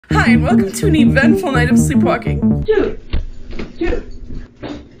Hi, and welcome to an eventful night of sleepwalking. Dude.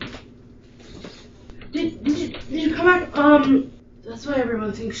 Did you come back? That's why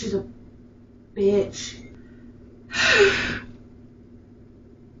everyone thinks she's a bitch.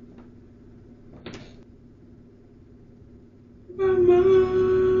 Mama.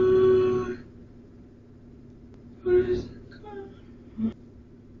 Where is it gone?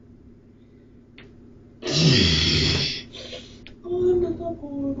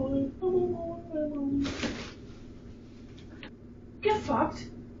 Get fucked.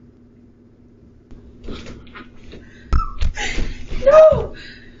 No!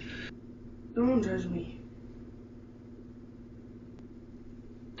 Don't judge me.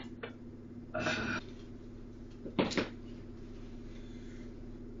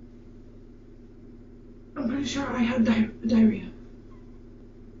 I'm pretty sure I had diarrhea.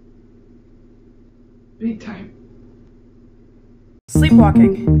 Big time.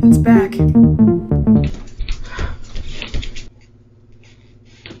 Sleepwalking. It's back.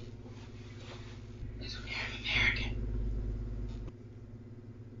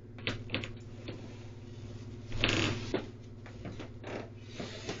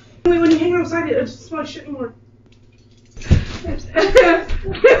 When you hang outside, it just smells like shit anymore.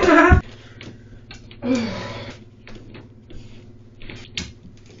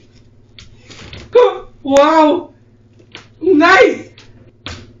 Wow! Nice!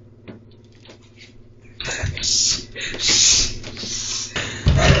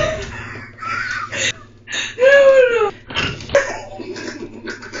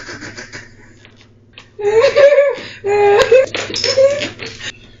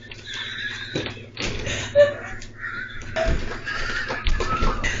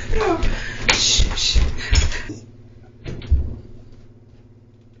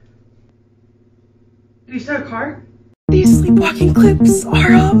 Did you start a car? These sleepwalking clips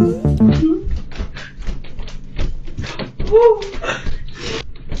are, Woo!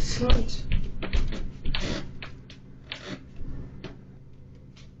 Smart.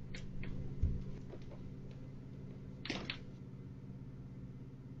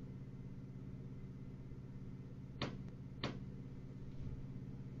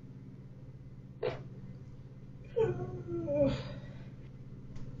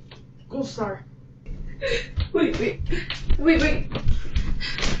 Gold star. Wait.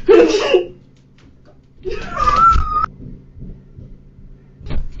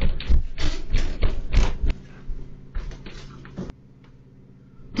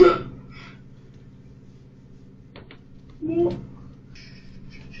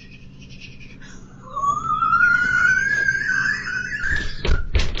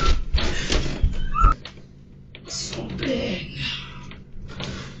 So big.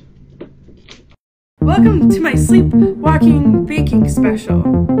 welcome to my sleepwalking baking special.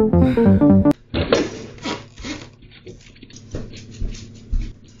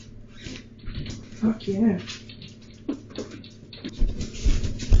 Fuck yeah.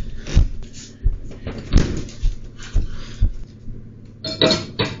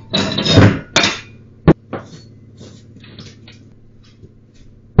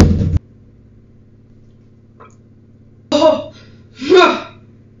 Oh!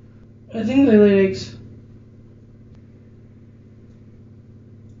 I think they laid eggs.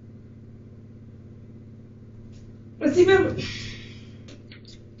 Let's see if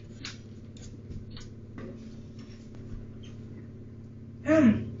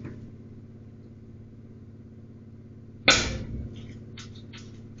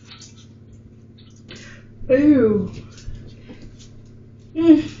Ew.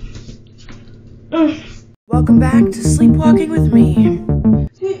 Welcome back to Sleepwalking with me.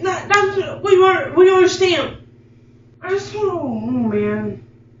 See, that's what you understand. I just want to, oh man.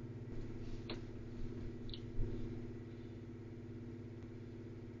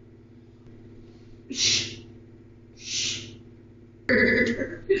 Shh.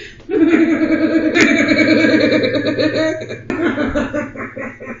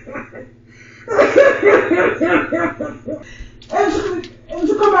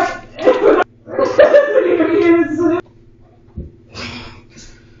 Angel, come back.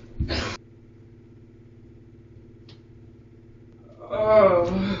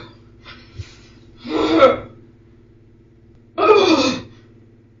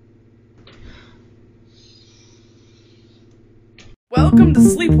 Welcome to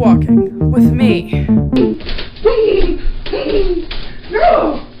Sleepwalking with me.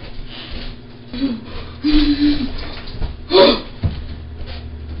 No!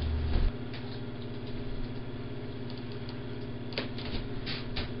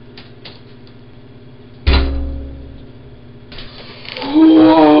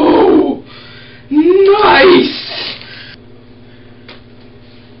 Whoa!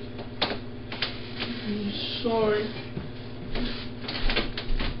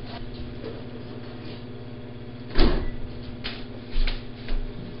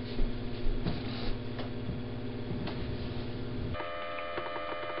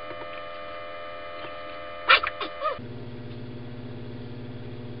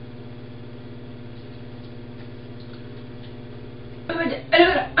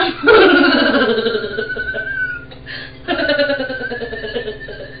 Hi,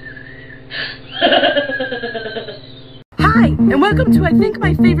 and welcome to I think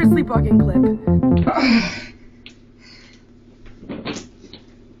my favorite sleepwalking clip.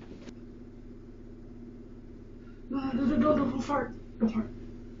 No, don't fart. Don't fart.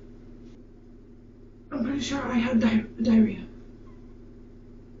 I'm pretty sure I have diarrhea.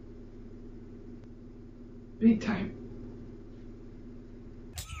 Big time.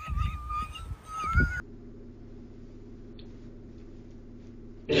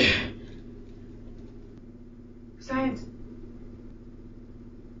 Science.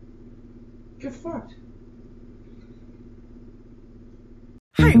 Get fucked.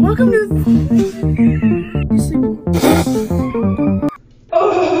 Hi, welcome to sleepwalking.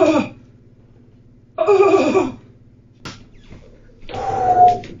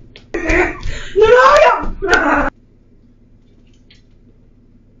 No!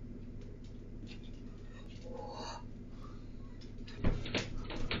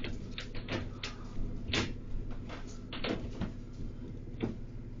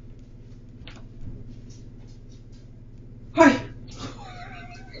 Hi.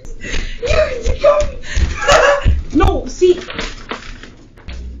 You come. No, see.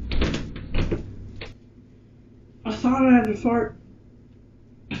 I thought I had to fart.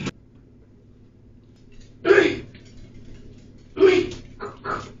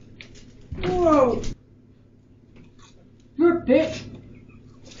 Whoa. You're a bitch.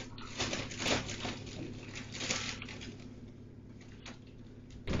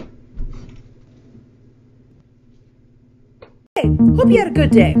 Hey, hope you had a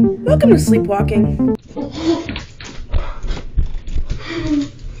good day. Welcome to sleepwalking.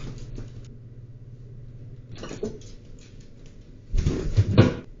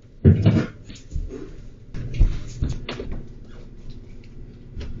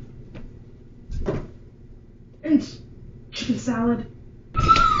 And chicken salad.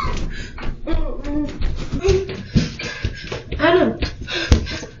 Anna.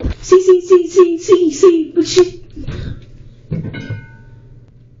 See, but she.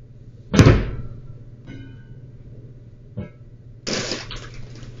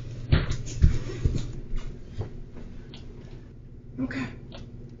 Okay.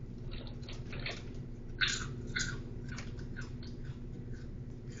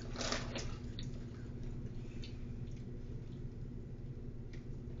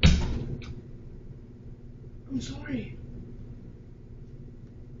 I'm sorry.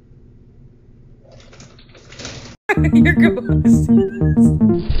 You're going to see this.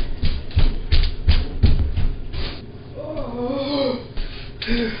 Oh,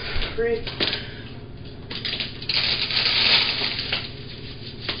 great.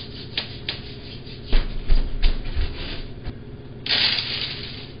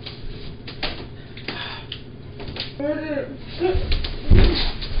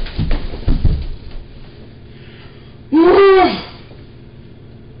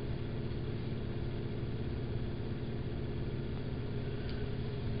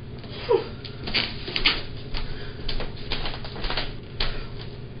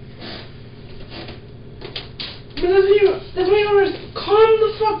 That's when you were calm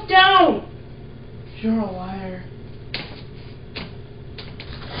the fuck down. You're a liar.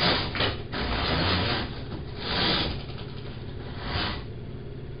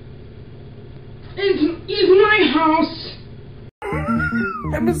 It's my house.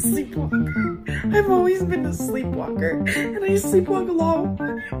 I'm a sleepwalker. I've always been a sleepwalker, and I sleepwalk alone.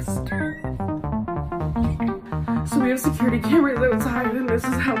 So we have security cameras outside, and this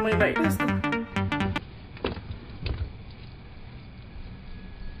is how my night is going.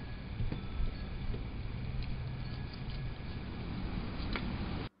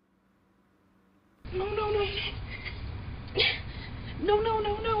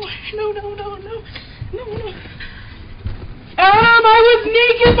 No. Adam, I was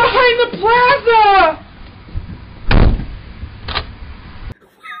naked behind the plaza!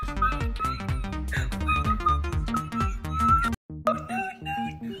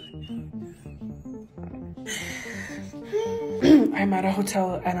 I'm at a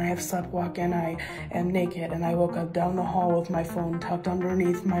hotel and I have sleepwalk and I am naked and I woke up down the hall with my phone tucked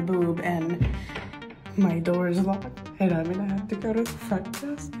underneath my boob and my door is locked and I'm gonna have to go to the front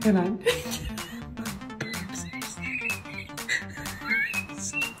desk and I'm naked.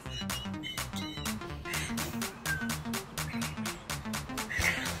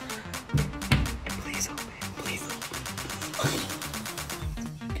 Please open.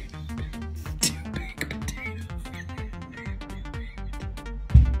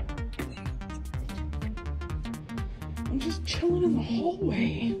 I'm just chilling in the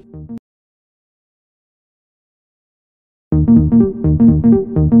hallway.